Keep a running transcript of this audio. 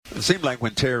It seemed like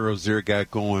when Terry Rozier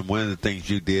got going, one of the things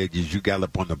you did is you got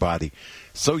up on the body.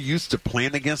 So used to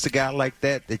playing against a guy like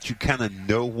that you kind of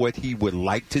know what he would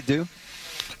like to do?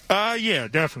 Yeah,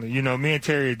 definitely. Me and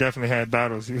Terry definitely had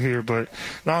battles here, but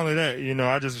not only that,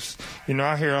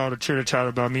 I hear all the chitter-chatter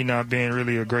about me not being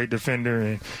really a great defender,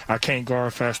 and I can't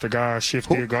guard faster guys,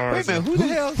 shifty guards. Wait a minute, who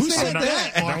the hell said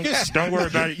that? Don't worry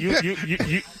about it.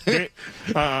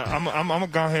 I'm going to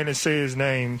go ahead and say his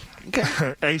name.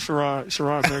 A.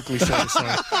 Sherrod Berkeley said so.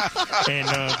 And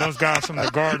those guys from the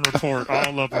Garden Report,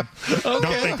 all of them,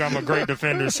 don't think I'm a great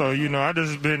defender. So, I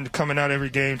just been coming out every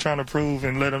game trying to prove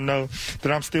and let them know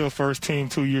that I'm still first team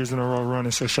 2 years in a row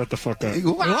running, so shut the fuck up.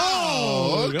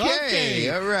 Wow. Okay.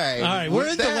 All right. We're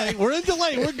in delay.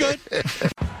 We're good.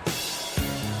 The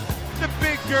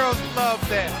big girls love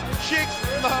that. Chicks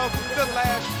love the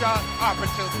last shot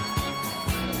opportunity.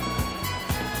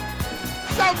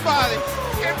 Somebody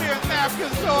give me a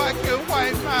napkin so I can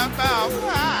wipe my mouth.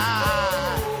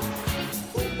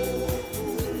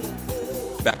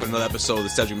 Back with another episode of the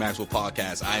Cedric Maxwell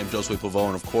Podcast. I am Josue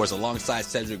Pavone, of course, alongside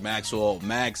Cedric Maxwell.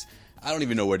 Max, I don't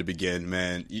even know where to begin,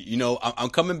 man. I'm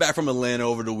coming back from Atlanta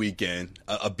over the weekend.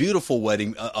 A beautiful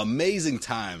wedding, amazing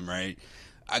time, right?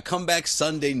 I come back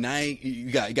Sunday night. You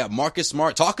got Marcus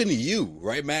Smart talking to you,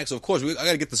 right, Max? Of course, I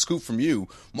got to get the scoop from you.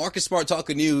 Marcus Smart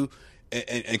talking to you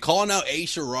and calling out A.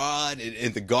 Sherrod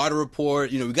and the Garden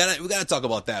Report. We gotta talk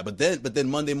about that. But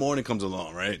then Monday morning comes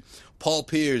along, right? Paul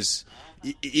Pierce.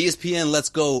 ESPN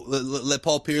let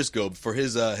Paul Pierce go for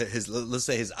his let's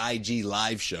say his IG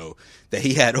live show that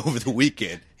he had over the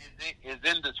weekend. His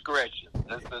indiscretion.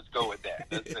 Let's go with that.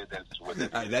 Let's say that's what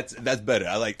it is. That's better.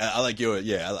 I like I like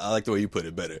the way you put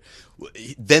it better.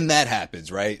 Then that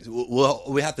happens, right? Well,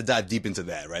 we have to dive deep into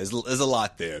that, right? There's a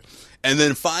lot there, and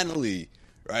then finally,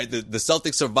 right? The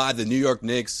Celtics survive the New York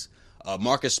Knicks.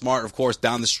 Marcus Smart, of course,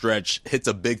 down the stretch, hits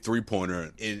a big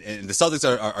three-pointer. And the Celtics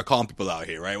are calling people out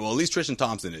here, right? Well, at least Tristan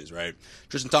Thompson is, right?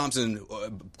 Tristan Thompson,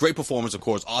 great performance, of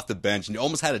course, off the bench. And he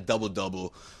almost had a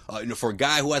double-double. For a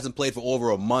guy who hasn't played for over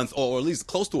a month, or at least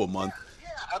close to a month. Yeah,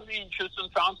 I mean,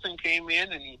 Tristan Thompson came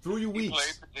in and he played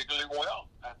particularly well.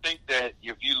 I think that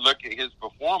if you look at his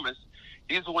performance,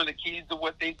 he's one of the keys to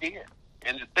what they did.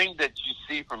 And the thing that you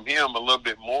see from him a little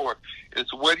bit more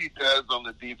is what he does on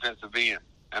the defensive end.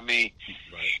 I mean,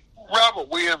 Robert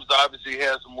Williams obviously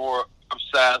has more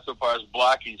upside so far as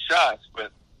blocking shots,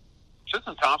 but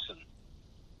Tristan Thompson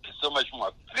is so much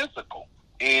more physical,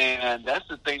 and that's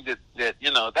the thing that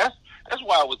that's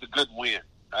why it was a good win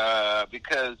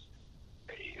because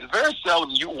it's very seldom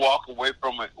you walk away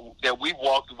from it that we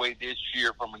walked away this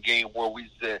year from a game where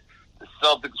we said the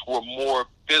Celtics were more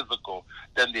physical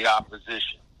than the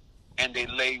opposition, and they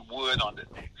laid wood on the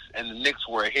Knicks, and the Knicks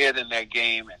were ahead in that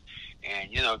game, and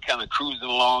kind of cruising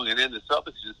along, and then the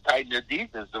Celtics just tightened their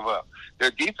defense up,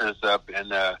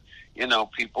 and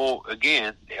people,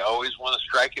 again, they always want to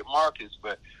strike at Marcus,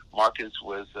 but Marcus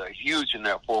was huge in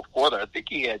that fourth quarter. I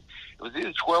think it was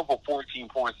either 12 or 14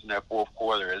 points in that fourth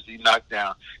quarter as he knocked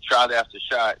down shot after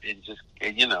shot, and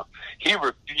he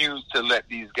refused to let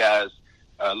these guys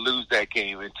lose that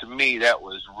game, and to me, that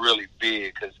was really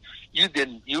big, because you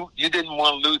didn't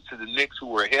want to lose to the Knicks, who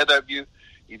were ahead of you.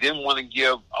 You didn't want to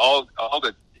give all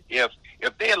the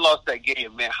if they had lost that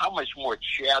game, man, how much more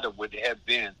chatter would there have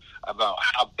been about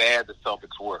how bad the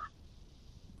Celtics were?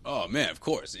 Oh man, of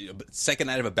course. Second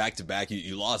night of a back-to-back,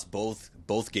 you lost both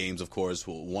games, of course.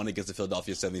 One against the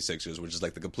Philadelphia 76ers, which is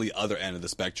like the complete other end of the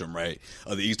spectrum, right,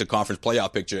 of the Eastern Conference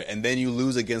playoff picture, and then you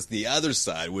lose against the other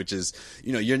side, which is,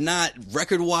 you're not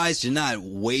record-wise, you're not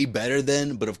way better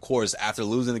than, but of course, after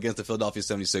losing against the Philadelphia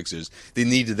 76ers, they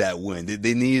needed that win.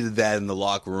 They needed that in the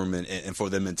locker room and for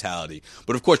their mentality.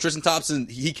 But of course, Tristan Thompson,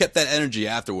 he kept that energy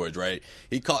afterwards, right?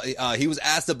 He was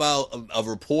asked about a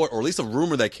report, or at least a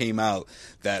rumor that came out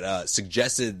that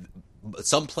suggested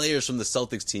some players from the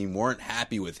Celtics team weren't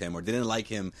happy with him or didn't like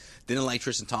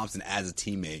Tristan Thompson as a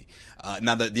teammate.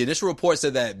 Now, the initial report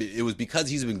said that it was because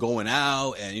he's been going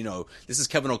out, and, this is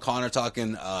Kevin O'Connor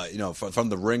talking, from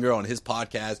The Ringer on his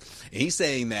podcast, and he's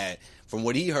saying that from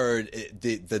what he heard,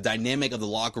 the dynamic of the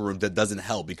locker room that doesn't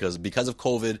help because of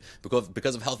COVID,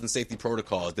 because of health and safety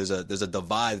protocols. There's a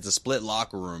divide. It's a split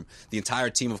locker room. The entire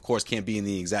team, of course, can't be in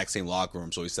the exact same locker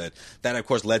room. So he said that, of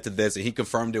course, led to this, and he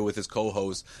confirmed it with his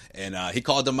co-host. And he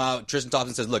called them out. Tristan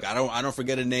Thompson says, "Look, I don't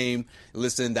forget a name.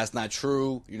 Listen, that's not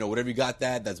true. Whatever you got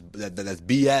that's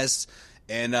BS."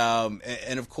 And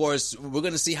of course, we're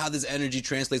going to see how this energy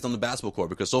translates on the basketball court,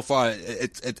 because so far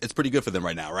it's pretty good for them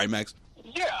right now, right, Max?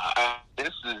 Yeah,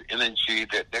 this is energy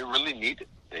that they really needed.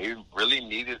 They really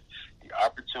needed the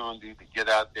opportunity to get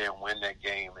out there and win that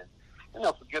game. And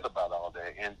forget about all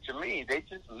that. And to me, they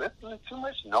just listen to too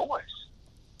much noise.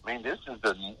 I mean, this is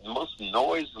the most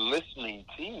noise-listening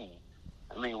team.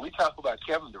 I mean, we talk about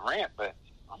Kevin Durant, but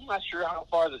I'm not sure how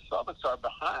far the Celtics are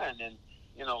behind in,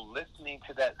 listening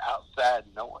to that outside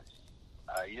noise.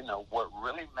 What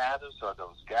really matters are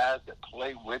those guys that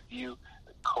play with you,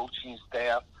 the coaching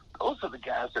staff. Those are the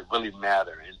guys that really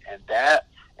matter.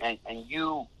 And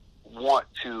you want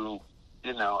to,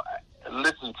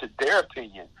 listen to their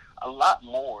opinion a lot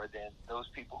more than those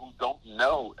people who don't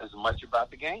know as much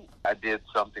about the game. I did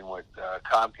something with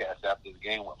Comcast after the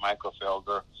game with Michael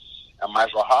Felder and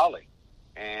Michael Holley.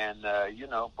 And,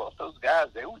 both those guys,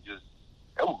 they were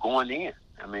going in.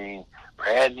 I mean,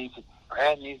 Brad needs to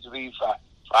be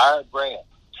fired Brad,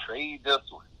 trade this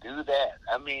one, do that.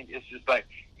 I mean, it's just like,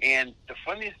 and the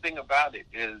funniest thing about it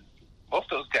is both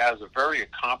those guys are very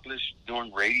accomplished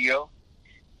doing radio.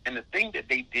 And the thing that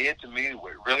they did to me,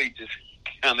 what really just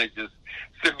kind of just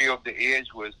sent me over the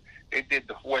edge, was they did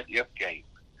the what if game.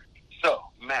 So,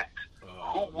 Max,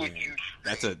 who would you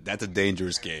trade? That's a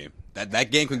dangerous game. That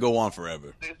game can go on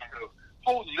forever. This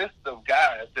whole list of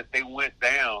guys that they went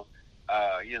down,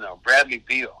 Bradley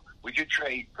Beal. Would you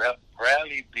trade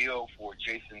Bradley Beal for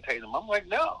Jason Tatum? I'm like,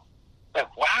 no.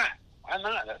 Like, why? Why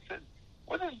not? I said,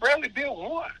 what does Bradley Beal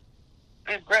want?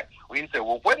 And he said,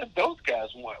 well, what if those guys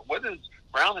want? What is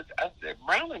Brown? I said,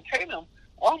 Brown and Tatum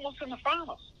are almost in the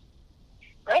finals.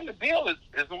 Bradley Beal is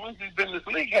as long as he's been in this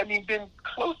league, hasn't even been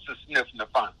close to sniffing the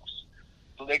finals.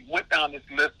 So they went down this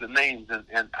list of names, and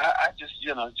I just,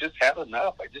 just had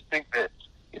enough. I just think that,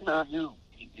 you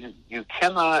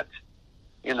cannot,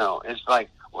 it's like,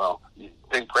 well, you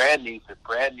think Brad needs to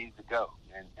go.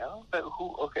 And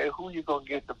who are you going to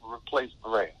get to replace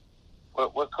Brad?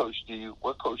 What coach you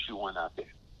want out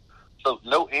there? So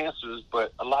no answers,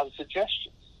 but a lot of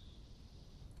suggestions.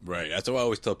 Right. That's what I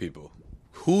always tell people.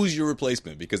 Who's your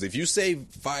replacement? Because if you say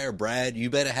fire Brad, you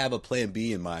better have a plan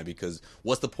B in mind, because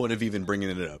what's the point of even bringing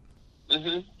it up?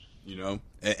 Mm-hmm.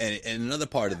 And another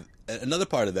part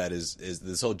of that is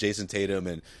this whole Jason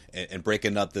Tatum and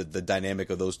breaking up the dynamic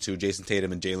of those two, Jason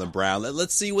Tatum and Jaylen Brown.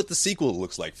 Let's see what the sequel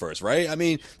looks like first, right? I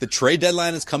mean, the trade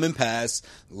deadline is coming past.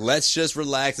 Let's just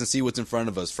relax and see what's in front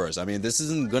of us first. I mean, this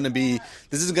isn't a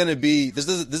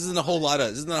whole lot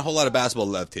of basketball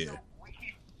left here.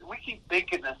 We keep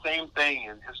thinking the same thing,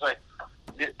 and it's like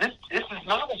this is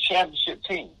not a championship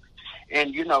team.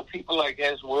 And people like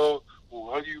us, well,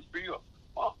 how do you feel?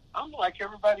 Well, I'm like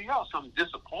everybody else. I'm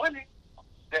disappointed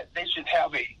that they should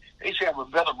have a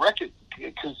better record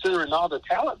considering all the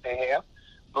talent they have.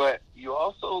 But you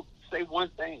also say one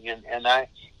thing, and I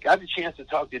got the chance to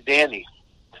talk to Danny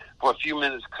for a few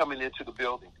minutes coming into the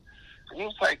building, and he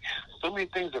was like, so many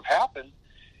things have happened,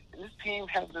 and this team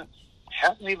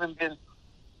hasn't even been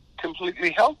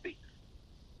completely healthy.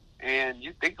 And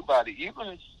you think about it,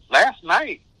 even last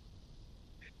night,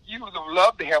 you would have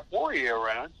loved to have Poirier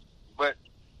around, but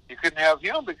you couldn't have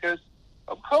him because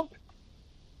of COVID.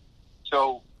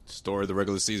 So, story of the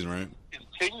regular season, right?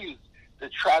 Continues to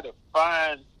try to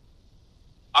find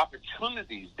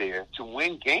opportunities there to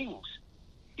win games,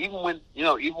 even when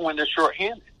they're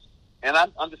shorthanded. And I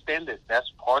understand that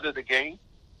that's part of the game.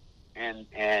 And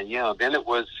then it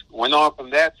went on from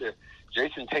that to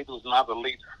Jason Tatum's not a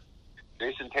leader.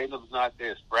 Jason Tatum's not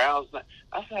this. Brown's not.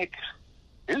 I was like,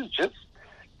 dude, just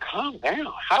calm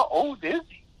down. How old is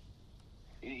he?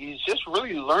 He's just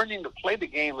really learning to play the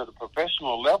game at a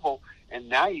professional level, and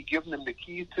now you're giving him the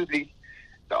keys to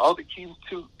all the keys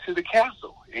to the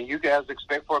castle, and you guys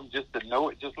expect for him just to know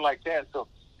it just like that. So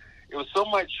it was so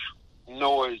much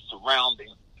noise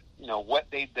surrounding, what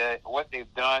they've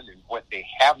done and what they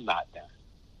have not done.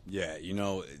 Yeah,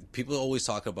 people always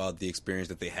talk about the experience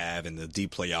that they have and the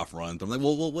deep playoff runs. I'm like,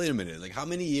 well, wait a minute. Like, how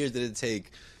many years did it take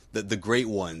the great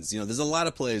ones? There's a lot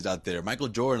of players out there. Michael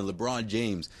Jordan, LeBron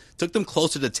James, took them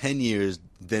closer to 10 years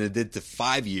than it did to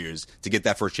 5 years to get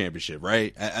that first championship,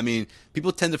 right? I mean,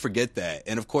 people tend to forget that.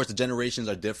 And, of course, the generations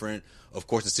are different. Of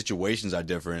course, the situations are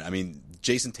different. I mean,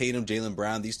 Jason Tatum, Jaylen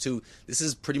Brown, these two, this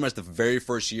is pretty much the very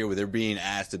first year where they're being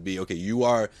asked to be, okay, you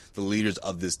are the leaders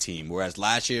of this team. Whereas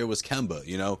last year was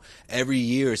Kemba, Every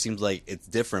year it seems like it's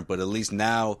different, but at least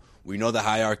now we know the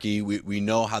hierarchy. We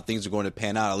know how things are going to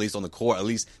pan out, at least on the court, at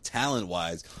least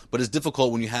talent-wise. But it's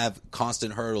difficult when you have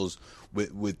constant hurdles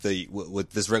with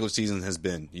this regular season has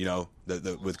been,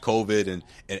 with COVID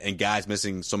and guys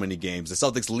missing so many games. The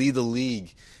Celtics lead the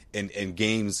league in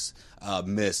games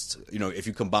missed. If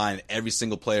you combine every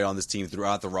single player on this team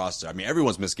throughout the roster, I mean,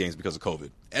 everyone's missed games because of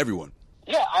COVID. Everyone.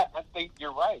 Yeah, I think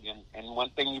you're right. And one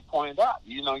thing you pointed out,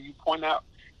 you point out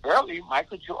early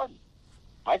Michael Jordan.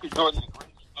 Michael Jordan is a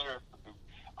great player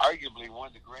arguably one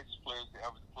of the greatest players to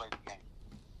ever play the game.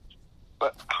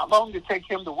 But how long did it take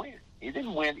him to win? He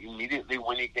didn't win immediately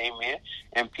when he came in,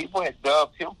 and people had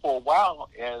dubbed him for a while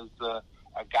as a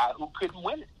guy who couldn't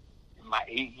win it.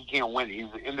 He can't win it.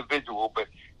 He's an individual, but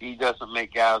he doesn't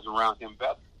make guys around him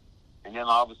better. And then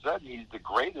all of a sudden, he's the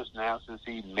greatest now since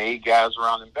he made guys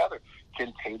around him better.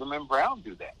 Can Tatum and Brown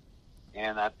do that?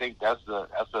 And I think that's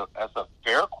a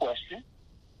fair question,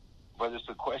 but it's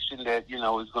a question that,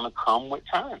 is going to come with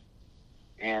time.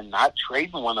 And not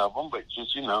trading one of them, but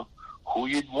just, who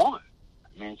you'd want.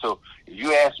 I mean, so if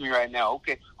you ask me right now,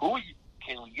 okay, can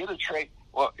we get a trade?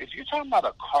 Well, if you're talking about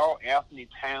a Karl Anthony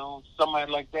Towns, somebody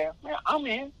like that, man, I'm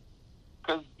in.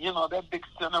 Because, that big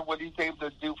center, what he's able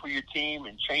to do for your team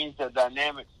and change the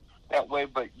dynamics that way.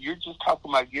 But you're just talking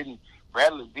about getting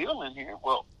Bradley Beal in here.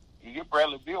 Well, you get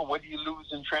Bradley Beal, what do you lose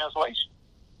in translation?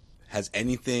 Has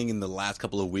anything in the last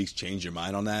couple of weeks changed your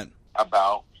mind on that?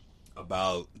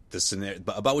 About the scenario,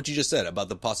 about what you just said, about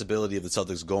the possibility of the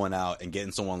Celtics going out and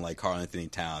getting someone like Karl Anthony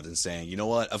Towns and saying, you know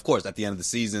what, of course, at the end of the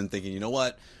season, thinking, you know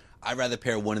what, I'd rather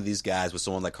pair one of these guys with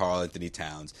someone like Karl Anthony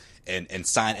Towns and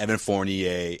sign Evan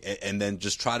Fournier and then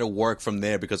just try to work from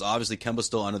there, because obviously Kemba's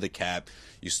still under the cap.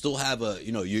 You still have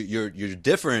you're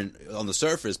different on the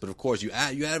surface, but of course you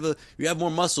have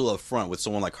more muscle up front with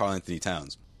someone like Karl Anthony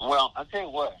Towns. Well, I'll tell you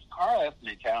what, Karl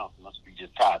Anthony Towns must be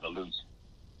just tired of losing.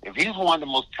 If he's one of the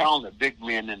most talented big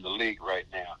men in the league right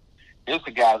now, here's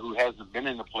a guy who hasn't been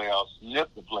in the playoffs,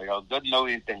 sniffed the playoffs, doesn't know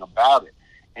anything about it,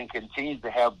 and continues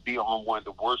to be on one of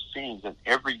the worst teams. And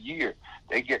every year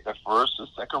they get the first or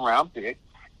second round pick,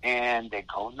 and they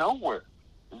go nowhere.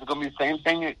 This is going to be the same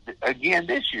thing again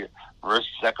this year. First,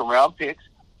 second round picks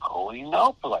going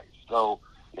no place. So,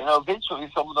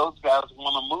 eventually some of those guys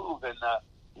want to move.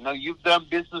 And, you've done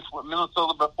business with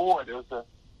Minnesota before. There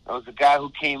was a guy who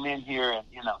came in here, and,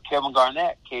 Kevin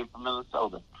Garnett came from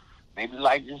Minnesota. Maybe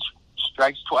lightning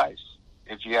strikes twice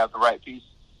if you have the right pieces.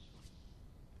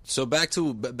 So back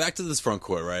to this front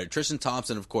court, right? Tristan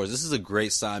Thompson, of course, this is a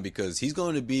great sign because he's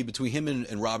going to be between him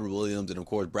and Robert Williams, and of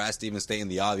course Brad Stevens stating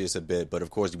the obvious a bit, but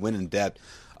of course went in depth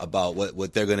about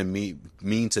what they're going to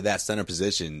mean to that center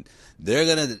position. They're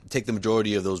going to take the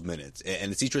majority of those minutes,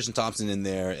 and to see Tristan Thompson in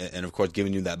there, and of course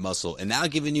giving you that muscle, and now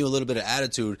giving you a little bit of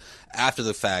attitude after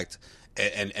the fact.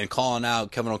 And calling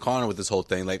out Kevin O'Connor with this whole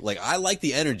thing, like I like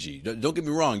the energy. Don't get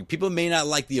me wrong. People may not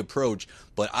like the approach,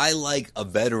 but I like a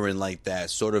veteran like that,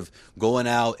 sort of going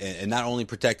out and not only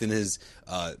protecting his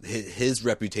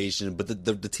reputation, but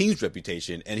the team's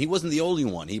reputation. And he wasn't the only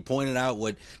one. He pointed out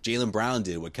what Jaylen Brown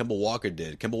did, what Kemba Walker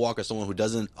did. Kemba Walker is someone who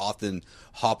doesn't often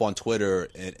hop on Twitter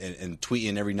and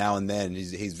tweeting every now and then.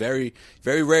 He's very,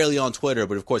 very rarely on Twitter,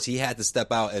 but of course he had to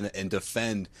step out and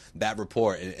defend that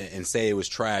report and say it was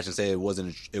trash and say it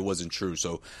wasn't true.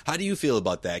 So how do you feel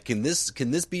about that? Can this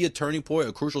be a turning point,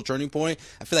 a crucial turning point?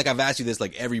 I feel like I've asked you this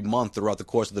like every month throughout the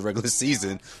course of the regular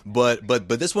season, but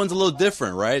this one's a little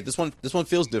different, right? This one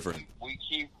feels different. We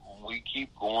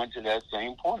keep going to that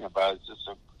same point about it's just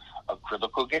a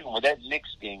critical game. Well, that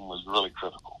Knicks game was really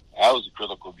critical. That was a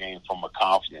critical game from a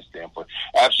confidence standpoint.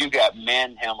 After you got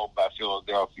manhandled by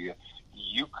Philadelphia,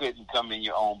 you couldn't come in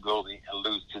your own building and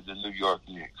lose to the New York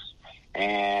Knicks.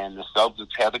 And the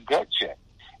Celtics had a gut check.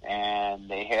 And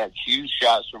they had huge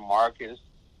shots from Marcus,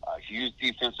 huge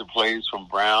defensive plays from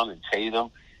Brown and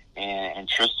Tatum and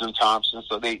Tristan Thompson.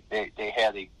 So they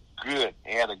had a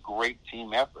great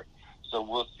team effort. So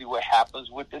we'll see what happens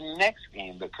with the next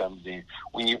game that comes in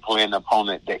when you play an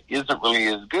opponent that isn't really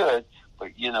as good.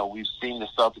 But, we've seen the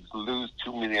Celtics lose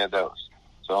too many of those.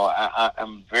 So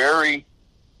I'm very,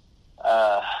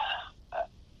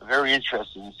 very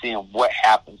interested in seeing what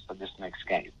happens for this next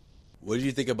game. What did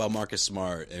you think about Marcus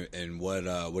Smart and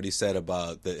what he said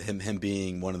about him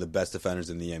being one of the best defenders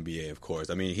in the NBA? Of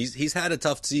course, I mean he's had a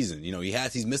tough season.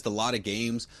 He's missed a lot of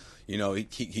games.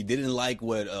 He didn't like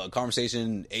what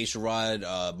conversation A.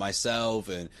 Sherrod, myself,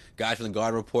 and guys from the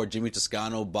Garden Report, Jimmy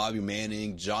Toscano, Bobby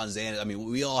Manning, John Zan. I mean,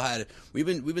 we've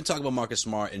been talking about Marcus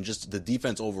Smart and just the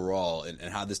defense overall and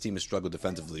how this team has struggled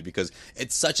defensively because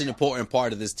it's such an important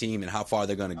part of this team and how far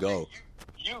they're going to go.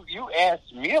 You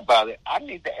asked me about it. I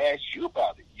need to ask you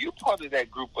about it. You're part of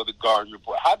that group of the Garden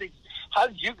Report. How did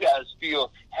you guys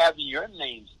feel having your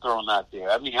names thrown out there?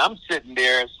 I mean, I'm sitting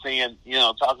there saying,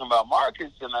 talking about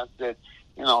Marcus, and I said,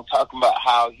 talking about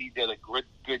how he did a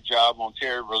good job on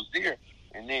Terry Rozier,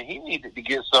 and then he needed to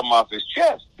get something off his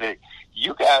chest that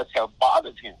you guys have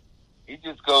bothered him. He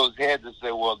just goes ahead and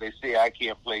say, well, they say I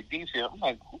can't play defense. I'm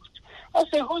like,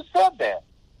 who said that?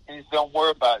 And he said, don't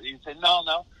worry about it. He said, no,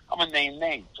 I'm going to name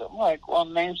names. I'm like, well,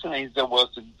 name some names. He said, well,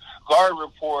 it's the Garden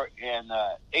Report and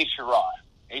A. Sherrod.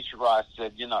 H-Rod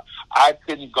said, I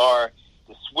couldn't guard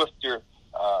the swifter,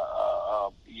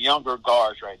 younger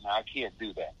guards right now. I can't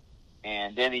do that.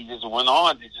 And then he just went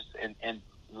on to and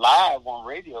live on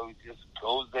radio, he just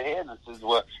goes ahead and says,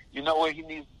 well, you know what he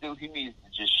needs to do? He needs to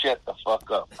just shut the fuck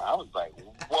up. I was like,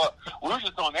 what? We were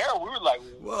just on air. We were like,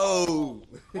 whoa.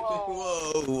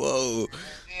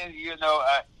 And then,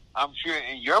 I'm sure,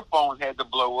 and your phone had to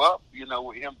blow up,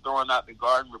 with him throwing out the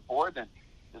Garden Report. And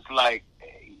it's like,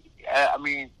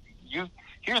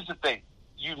 here's the thing.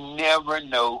 You never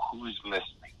know who's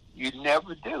listening. You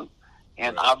never do.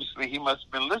 And obviously he must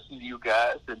have been listening to you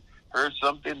guys and heard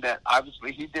something that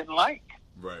obviously he didn't like.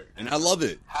 Right. And I love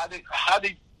it. How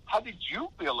did you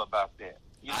feel about that?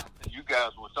 You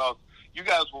guys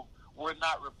were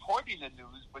not reporting the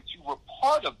news, but you were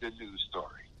part of the news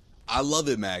story. I love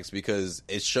it, Max, because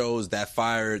it shows that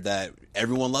fire that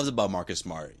everyone loves about Marcus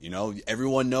Smart.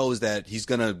 Everyone knows that he's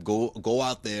gonna go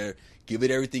out there, give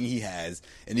it everything he has,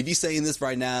 and if he's saying this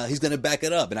right now, he's gonna back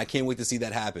it up, and I can't wait to see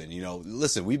that happen.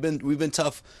 Listen, we've been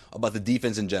tough about the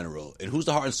defense in general, and who's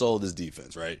the heart and soul of this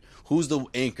defense, right? Who's the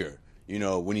anchor?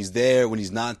 When he's there, when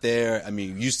he's not there.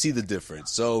 You see the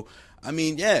difference. So,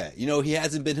 he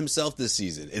hasn't been himself this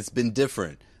season. It's been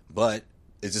different, but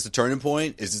is this a turning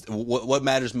point? Is this, what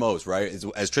matters most, right?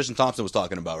 As Tristan Thompson was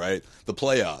talking about, right? The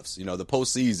playoffs, the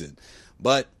postseason.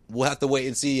 But we'll have to wait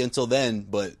and see until then.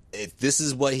 But if this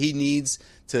is what he needs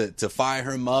to fire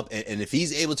him up, and if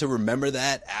he's able to remember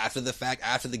that after the fact,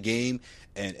 after the game,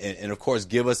 and of course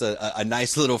give us a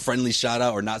nice little friendly shout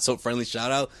out or not so friendly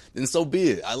shout out, then so be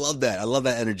it. I love that. I love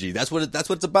that energy. That's what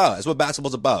it's about. That's what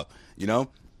basketball's about.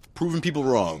 Proving people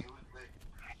wrong.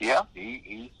 Yeah,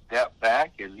 he stepped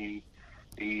back and he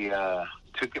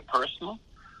took it personal.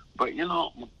 But,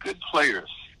 good players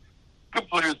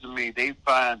to me, they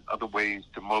find other ways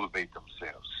to motivate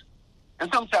themselves. And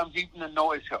sometimes even the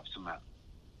noise helps them out.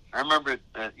 I remember,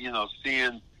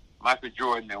 seeing Michael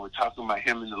Jordan, they were talking about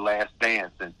him in The Last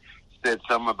Dance and said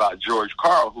something about George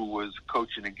Karl, who was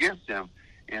coaching against him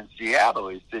in Seattle.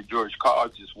 He said George Karl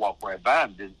just walked right by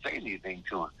him, didn't say anything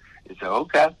to him. He said,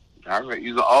 okay, all right. He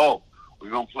said, we're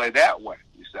going to play that way.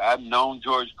 He said, I've known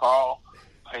George Karl,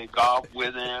 play golf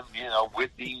with him, with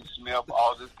Dean Smith,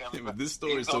 all this kind of stuff. But this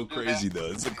story is so crazy,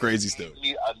 though. It's a crazy story.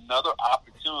 Need another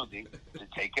opportunity to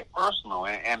take it personal.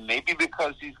 And maybe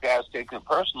because these guys take it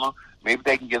personal, maybe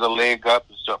they can get a leg up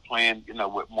and start playing,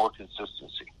 with more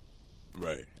consistency.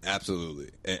 Right, absolutely,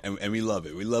 and we love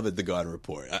it. We love it. The Garden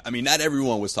Report. Not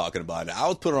everyone was talking about it. I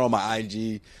was putting it on my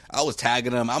IG. I was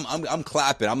tagging them. I'm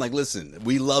clapping. I'm like, listen,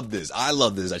 we love this. I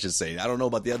love this. I should say. I don't know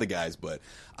about the other guys, but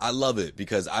I love it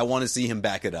because I want to see him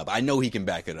back it up. I know he can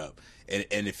back it up, and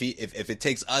if it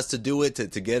takes us to do it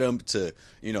to get him to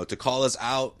to call us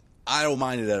out, I don't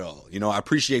mind it at all. I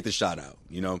appreciate the shout out.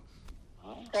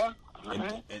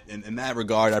 Okay. In that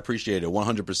regard, I appreciate it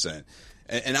 100%.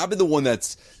 And I've been the one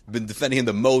that's been defending him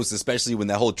the most, especially when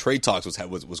that whole trade talks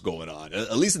was going on.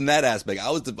 At least in that aspect, I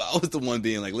was the one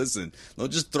being like, listen,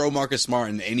 don't just throw Marcus Smart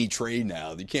in any trade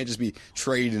now. You can't just be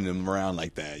trading him around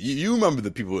like that. You remember the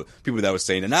people that were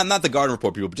saying it, not the Garden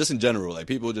Report people, but just in general, like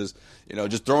people just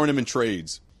just throwing him in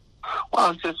trades.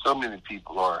 Well, it's just so many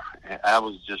people are. I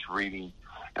was just reading,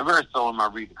 and very seldom I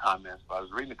read the comments, but I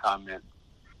was reading the comments.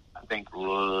 I think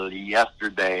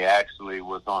yesterday actually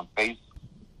was on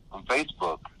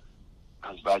Facebook. It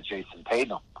was about Jason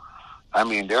Tatum.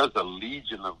 There's a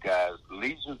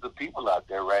legions of people out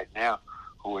there right now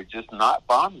who are just not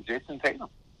fond of Jason Tatum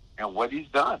and what he's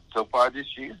done so far this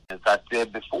year. As I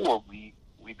said before, we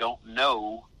don't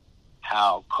know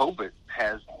how COVID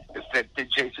has affected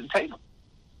Jason Tatum.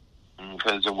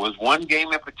 Because there was one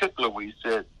game in particular where he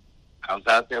said, I was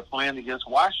out there playing against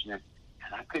Washington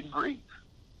and I couldn't breathe.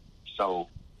 So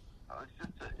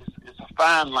it's a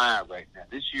fine line right now.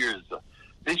 This year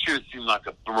seems like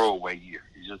a throwaway year.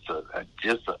 It's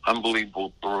just an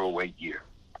unbelievable throwaway year.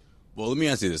 Well, let me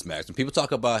ask you this, Max. When people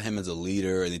talk about him as a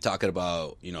leader and they talk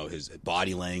about his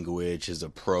body language, his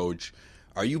approach,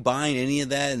 are you buying any of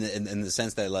that in the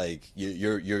sense that like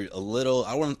you're a little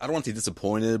I don't want to say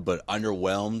disappointed, but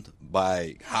underwhelmed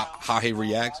by how he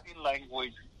reacts?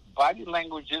 Body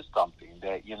language is something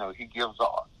that he gives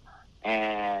off.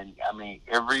 And,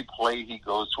 every play he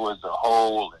goes towards the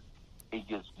hole, and he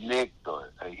gets nicked, or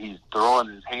he's throwing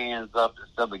his hands up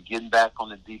instead of getting back on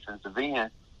the defensive end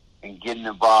and getting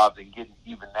involved and getting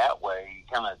even that way.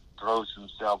 He kind of throws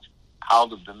himself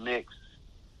out of the mix.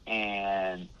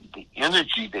 And the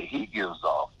energy that he gives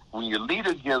off, when your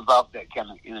leader gives off that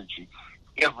kind of energy,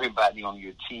 everybody on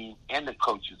your team and the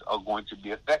coaches are going to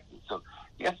be affected. So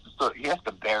he has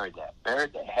to bury that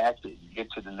hatchet and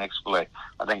get to the next play.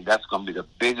 I think that's going to be the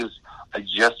biggest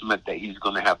adjustment that he's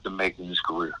going to have to make in his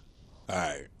career. All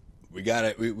right,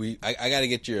 I gotta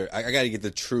get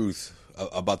the truth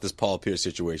about this Paul Pierce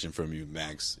situation from you,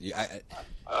 Max.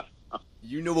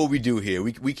 You know what we do here.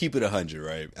 We keep it 100,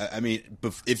 right? I mean,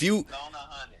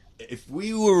 if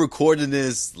we were recording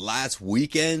this last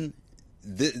weekend,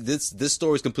 this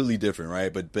story is completely different,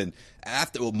 right? But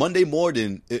after Monday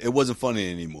morning, it wasn't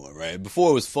funny anymore, right?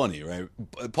 Before it was funny, right?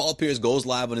 Paul Pierce goes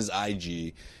live on his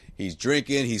IG. He's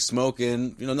drinking, he's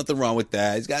smoking. Nothing wrong with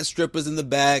that. He's got strippers in the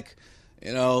back.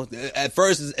 At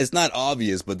first it's not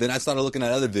obvious, but then I started looking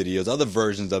at other videos, other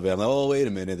versions of it. I'm like, oh, wait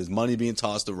a minute. There's money being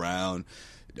tossed around,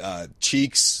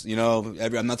 cheeks. I'm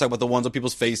not talking about the ones on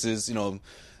people's faces.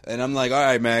 And I'm like, all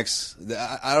right, Max.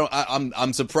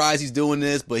 I'm surprised he's doing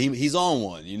this, but he's on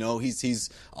one.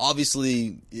 He's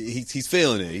obviously he's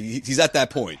feeling it. He's at that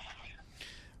point.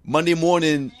 Monday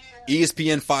morning,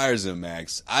 ESPN fires him,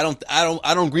 Max. I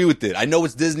don't agree with it. I know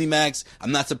it's Disney, Max.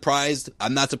 I'm not surprised.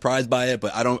 I'm not surprised by it,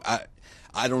 but I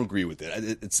don't agree with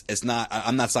it. It's not.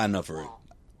 I'm not signing up for it.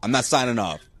 I'm not signing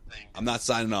off. I'm not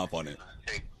signing off on it.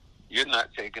 You're not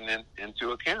taking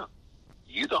into account.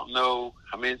 You don't know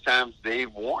how many times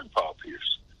they've warned Paul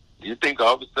Pierce. Do you think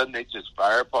all of a sudden they just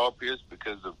fire Paul Pierce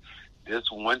because of this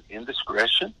one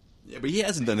indiscretion? Yeah, but he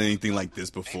hasn't done anything like this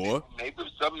before. Maybe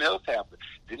something else happened.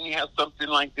 Didn't he have something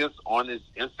like this on his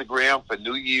Instagram for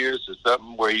New Year's or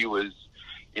something where he was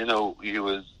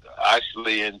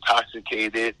actually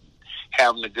intoxicated,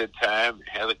 having a good time,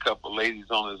 had a couple ladies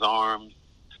on his arms,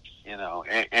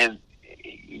 and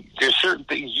there's certain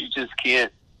things you just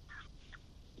can't.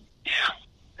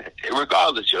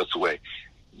 Regardless, Josue,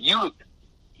 you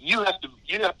have to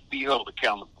be held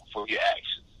accountable for your actions.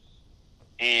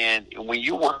 And when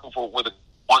you're working for what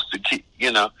wants to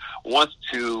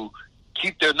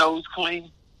keep their nose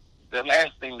clean, the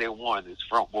last thing they want is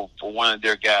for one of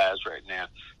their guys right now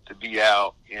to be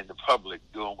out in the public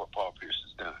doing what Paul Pierce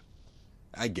has done.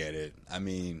 I get it. I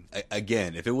mean,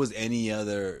 again, if it was any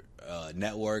other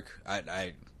network,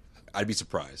 I'd be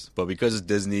surprised. But because it's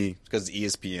Disney, because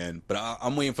it's ESPN, but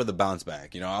I'm waiting for the bounce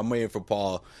back. I'm waiting for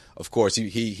Paul. Of course,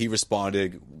 he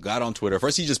responded, got on Twitter.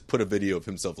 First, he just put a video of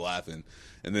himself laughing.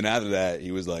 And then after that,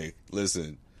 he was like,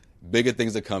 listen, bigger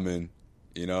things are coming.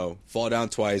 Fall down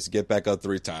twice, get back up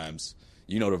 3 times.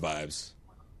 You know the vibes.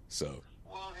 So.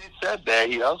 Well, he said that.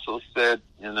 He also said,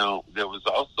 there was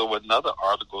also another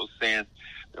article saying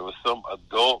there was some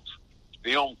adult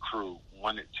film crew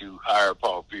wanted to hire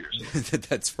Paul Pierce.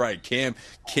 That's right. Cam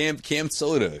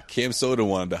Soda. Cam Soda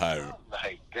wanted to hire him.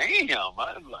 Like, damn.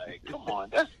 I was like, come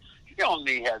on. You don't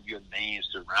need to have your name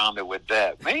surrounded with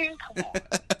that, man. Come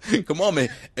on. Come on, man.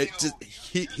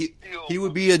 He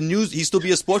would be he'd still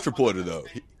be a sports reporter, though.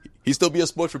 He'd still be a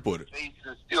sports reporter. He's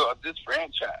still of this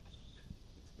franchise.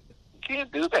 You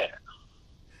can't do that.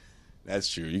 That's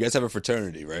true. You guys have a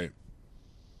fraternity, right?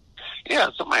 Yeah.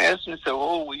 Somebody asked me, said,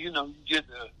 "Oh, well, you get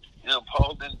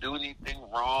Paul didn't do anything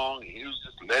wrong. He was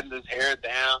just letting his hair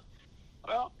down."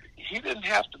 Well, he didn't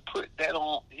have to put that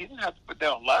on. He didn't have to put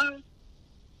that online.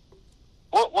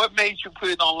 What made you put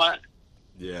it online?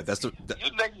 Yeah,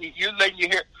 you're letting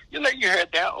your hair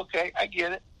down. Okay, I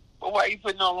get it. But why are you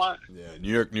putting it online? Yeah,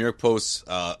 New York Post.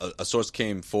 A source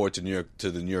came forward to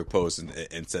the New York Post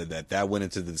and said that went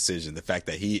into the decision. The fact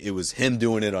that it was him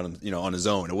doing it on his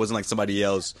own. It wasn't like somebody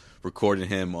else recording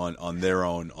him on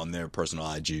their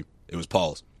personal IG. It was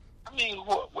Paul's. I mean,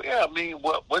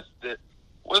 what's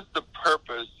the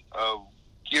purpose of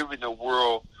giving the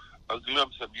world a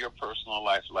glimpse of your personal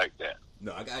life like that?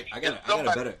 No, I got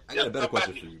a better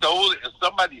question for you. If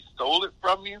somebody stole it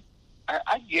from you,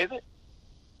 I get it.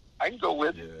 I can go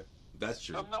with it. Yeah, that's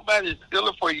true. If nobody steal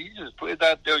it for you, you just put it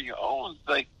out there on your own. It's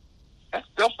like, that's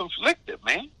self-inflicted,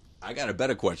 man. I got a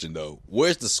better question, though.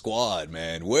 Where's the squad,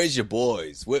 man? Where's your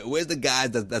boys? Where's the guys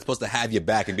that's supposed to have your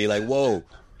back and be like, whoa.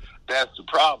 That's the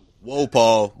problem. Whoa,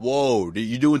 Paul. Whoa,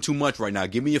 you're doing too much right now.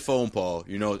 Give me your phone, Paul.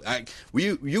 You have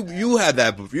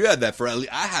that. You have that friend.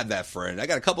 I have that friend. I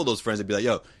got a couple of those friends that be like,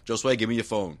 yo, Josue, give me your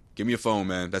phone. Give me your phone,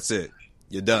 man. That's it.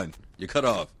 You're done. You're cut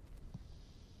off.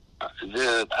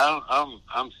 Dude,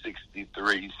 I'm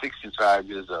 63, 65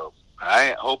 years old.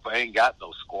 I hope I ain't got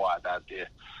no squad out there.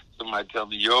 Somebody tell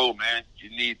me, yo, man, you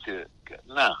need to.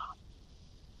 Nah.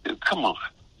 Dude, come on.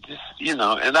 Just,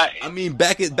 and I mean,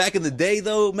 back in the day,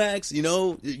 though, Max,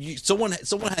 someone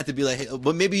had to be like, hey,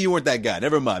 but maybe you weren't that guy.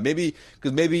 Never mind. Maybe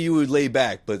you would lay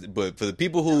back. But for the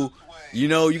people who, you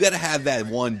got to have that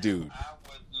one dude. I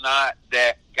was not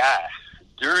that guy.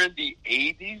 During the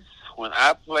 80s, when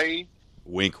I played.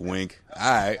 Wink, wink.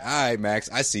 All right, Max.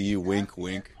 I see you. Wink,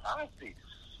 wink. I see.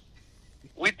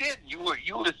 We did. You were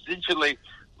essentially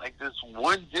like this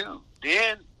one dude.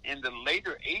 Then in the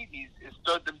later 80s, it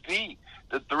started to be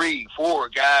the 3, 4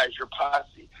 guys, your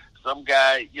posse. Some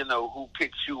guy, who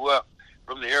picks you up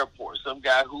from the airport. Some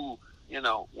guy who,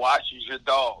 washes your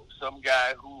dog. Some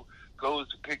guy who goes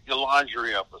to pick your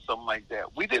laundry up or something like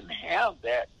that. We didn't have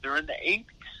that during the 80s.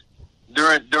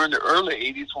 During the early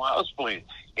 80s when I was playing.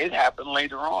 It happened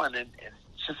later on, and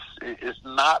it's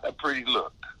not a pretty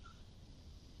look.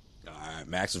 All right,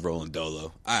 Max is rolling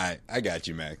dolo. All right, I got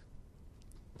you, Max.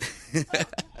 This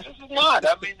is not.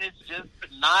 I mean, it's just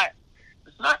not.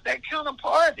 It's not that kind of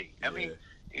party. I mean,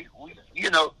 here's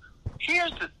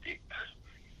the thing.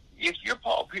 If you're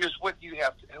Paul Pierce, what do you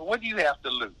have to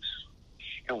lose?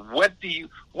 And what do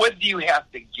you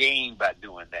have to gain by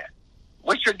doing that?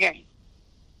 What's your gain?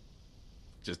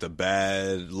 Just a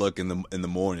bad look in the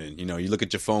morning. You look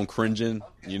at your phone cringing.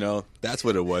 That's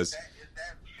what it was.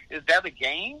 Is that a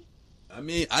game? I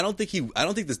mean, I don't think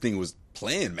this thing was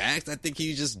playing, Max. I think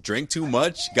he just drank too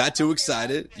much, got too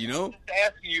excited. I'm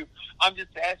just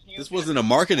asking you. This wasn't a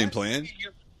marketing plan.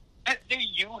 What do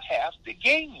you have to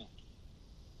gain?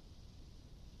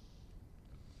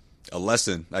 A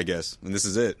lesson, I guess, and this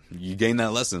is it. You gain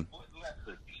that lesson. What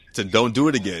lesson? To don't do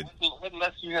it again. What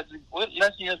lesson you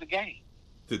have to gain?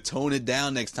 To tone it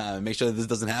down next time and make sure that this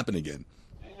doesn't happen again.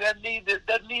 That need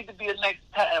to be a next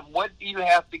time. What do you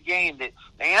have to gain? The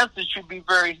answer should be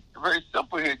very, very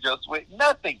simple here, Joseph.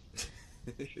 Nothing.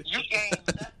 You gain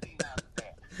nothing out of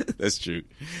that. That's true.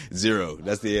 0.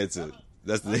 That's the answer.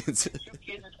 That's the answer.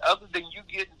 Other than you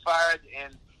getting fired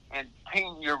and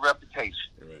painting your reputation.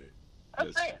 Right.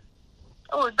 That's it.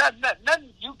 Oh,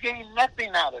 nothing. You gain nothing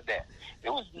out of that.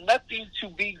 There was nothing to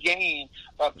be gained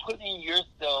by putting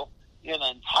yourself in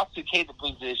an intoxicated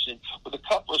position with a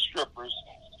couple of strippers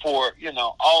for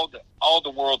all the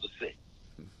world to see.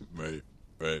 Right.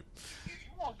 If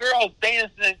you want girls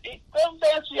dancing, come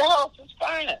dance to your house. It's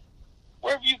fine.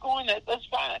 Wherever you're going at, that's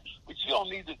fine. But you don't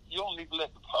need to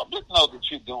let the public know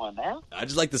that you're doing that. I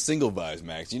just like the single vibes,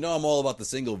 Max. I'm all about the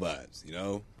single vibes.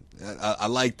 I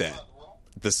like that.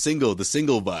 The single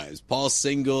vibes. Paul's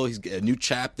single. He's got a new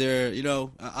chapter.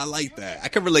 I like that. I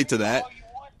can relate to that.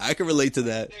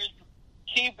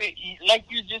 Keep it, like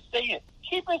you just said,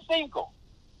 keep it single.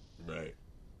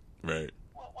 Right.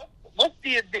 What's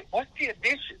the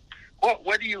addition?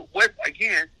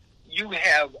 Again, you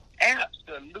have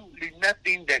absolutely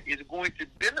nothing that is going to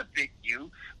benefit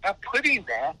you by putting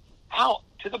that out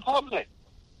to the public.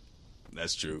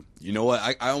 That's true. You know what?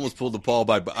 I almost pulled the Paul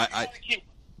by, but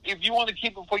if you want to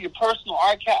keep it for your personal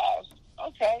archives,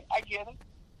 okay, I get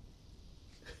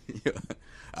it. Yeah.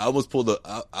 I almost pulled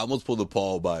the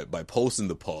Paul by posting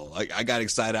the Paul. I got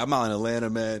excited. I'm out in Atlanta,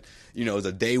 man. It's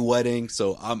a day wedding,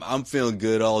 so I'm feeling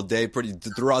good all day, pretty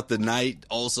throughout the night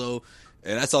also.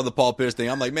 And I saw the Paul Pierce thing.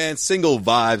 I'm like, man, single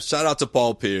vibes. Shout out to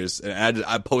Paul Pierce. And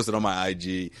I posted on my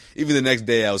IG. Even the next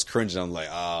day, I was cringing. I'm like,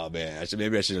 oh man,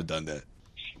 maybe I should have done that.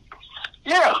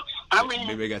 Yeah, I mean,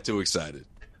 maybe I got too excited.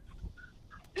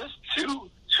 It's too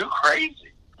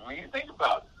crazy when you think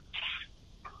about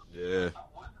it. Yeah.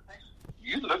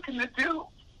 You looking to do?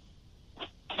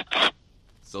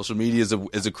 Social media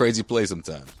is a crazy place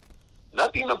sometimes.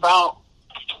 Nothing about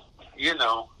an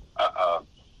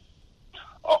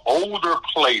older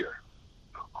player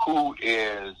who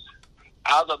is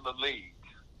out of the league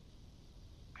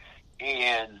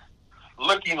and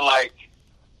looking like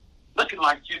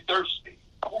you're thirsty.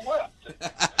 For what?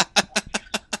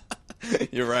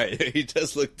 You're right. He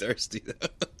does look thirsty though.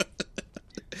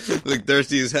 Look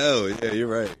thirsty as hell. Yeah, you're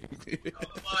right. Come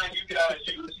on, you guys,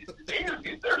 damn,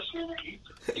 you thirsty?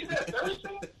 You that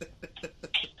thirsty?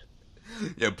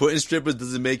 Yeah, putting strippers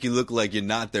doesn't make you look like you're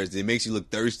not thirsty. It makes you look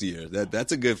thirstier.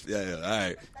 That's a good. Yeah, all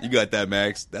right, you got that,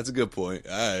 Max. That's a good point.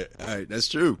 All right, that's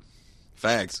true.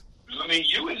 Facts. I mean,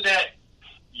 you in that.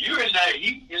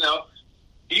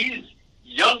 He's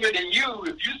younger than you.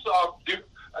 If you saw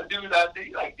a dude out there,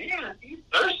 you're like, damn, he's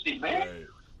thirsty, man.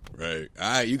 Right.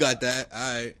 All right, you got that. All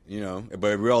right,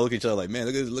 but we all look at each other like, man,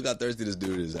 look how thirsty this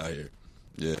dude is out here.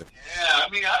 Yeah. Yeah, I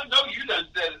mean, I know you done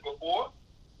said it before.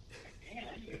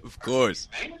 Of course.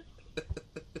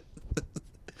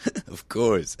 Of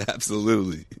course,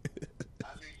 absolutely.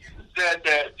 I mean, you said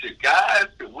that to guys,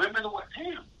 to women, what?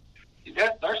 Damn, is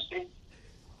that thirsty?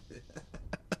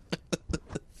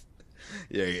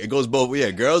 Yeah, it goes both.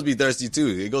 Yeah, girls be thirsty too.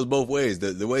 It goes both ways.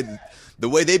 The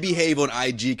way they behave on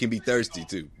IG can be thirsty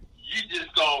too. You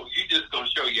just gonna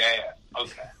show your ass.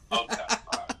 Okay. All right.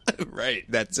 Right.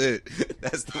 That's it.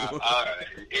 That's the one. All right.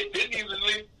 It didn't even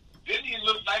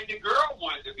look like the girl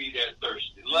wanted to be that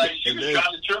thirsty. Like she was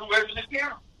trying to turn away from the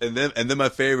camera. And then my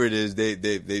favorite is they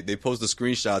post the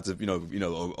screenshots of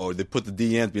or they put the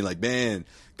DM being like, man,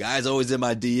 guys always in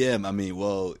my DM. I mean,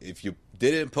 well, if you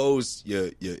didn't post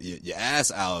your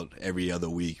ass out every other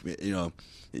week,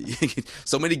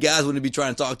 so many guys wouldn't be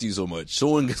trying to talk to you so much. You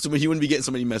wouldn't be getting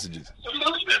so many messages.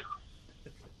 Absolutely.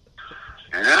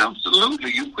 And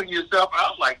absolutely, you put yourself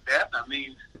out like that. I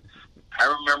mean,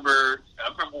 I remember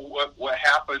what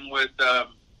happened with the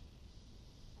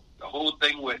whole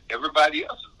thing with everybody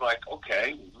else. It's like,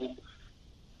 okay,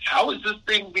 how is this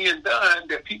thing being done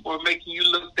that people are making you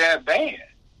look that bad?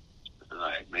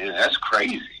 Like, man, that's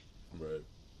crazy.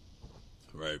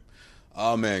 Right.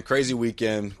 Oh man, crazy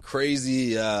weekend,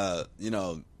 crazy.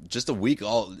 Just a week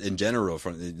all in general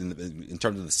in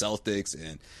terms of the Celtics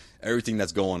and everything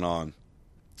that's going on.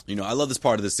 I love this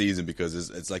part of the season because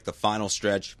it's like the final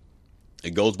stretch.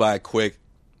 It goes by quick,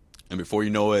 and before you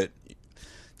know it,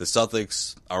 the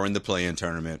Celtics are in the play-in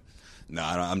tournament. No,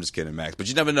 I'm just kidding, Max. But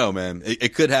you never know, man.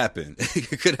 It could happen.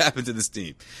 It could happen to this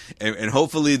team. And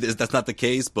hopefully that's not the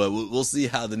case, but we'll see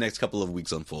how the next couple of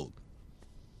weeks unfold.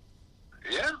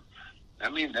 Yeah. I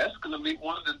mean, that's going to be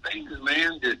one of the things,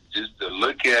 man, just to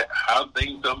look at how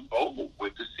things unfold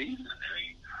with the season. I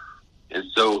mean,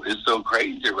 it's so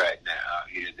crazy right now out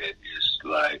here that it's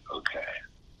like, okay,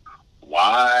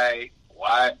 why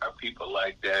are people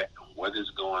like that, and what is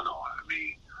going on?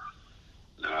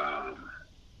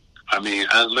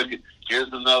 I look at,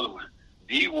 here's another one.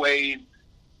 D. Wade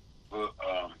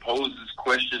poses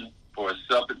question for a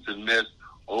Celtics and miss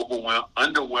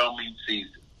underwhelming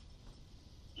season.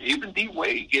 Even D.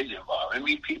 Wade getting involved. I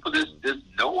mean, people, this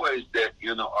noise that,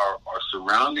 are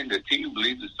surrounding the team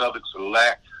believes the Celtics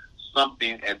lack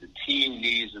something that the team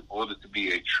needs in order to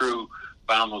be a true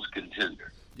finals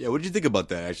contender. Yeah, what did you think about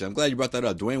that, actually? I'm glad you brought that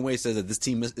up. Dwayne Wade says that this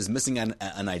team is missing an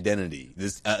identity.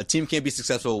 A team can't be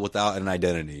successful without an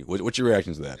identity. What's your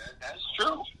reaction to that? That's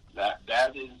true.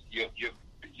 That is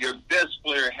your best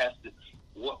player has to.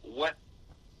 What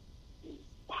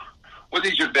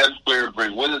does your best player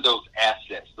bring? What are those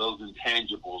assets, those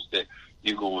intangibles that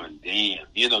you're going, damn?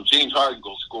 James Harden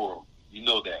go score. You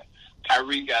know that.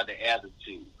 Kyrie got the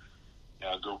attitude.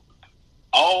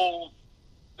 All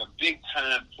the big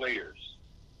time players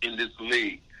in this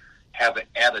league have an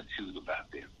attitude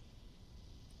about them,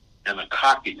 and a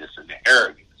cockiness and the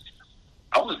arrogance.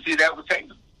 I want to see that with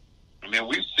Tatum. I mean,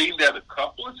 we've seen that a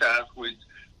couple of times with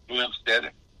glimpsed at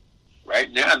it.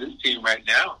 Right now, this team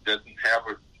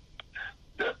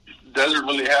doesn't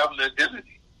really have an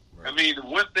identity. Right. I mean,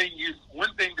 one thing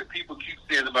that people keep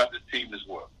saying about this team is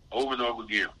what? Over and over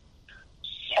again.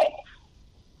 Soft.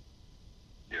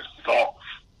 They're soft.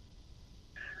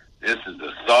 This is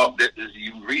a soft.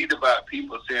 You read about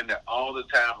people saying that all the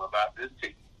time about this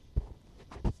team.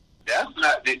 That's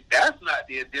not the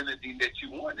identity that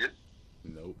you want, is it?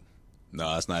 Nope.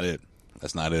 No, that's not it.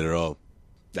 That's not it at all.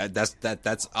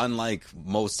 That's unlike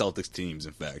most Celtics teams.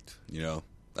 In fact,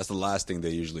 that's the last thing they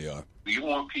usually are. You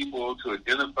want people to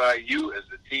identify you as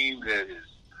a team that is,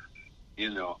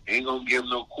 ain't gonna give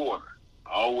no quarter.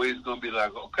 Always gonna be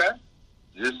like, okay,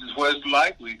 this is what it's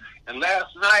like. And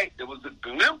last night there was a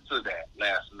glimpse of that.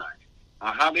 Last night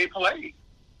on how they played,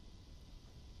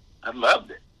 I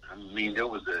loved it. I mean, there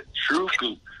was a true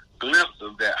glimpse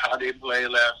of that, how they played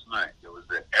last night. There was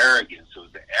the arrogance, there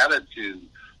was the attitude.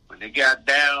 When they got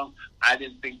down, I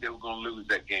didn't think they were going to lose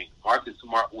that game. Marcus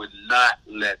Smart would not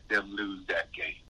let them lose that game.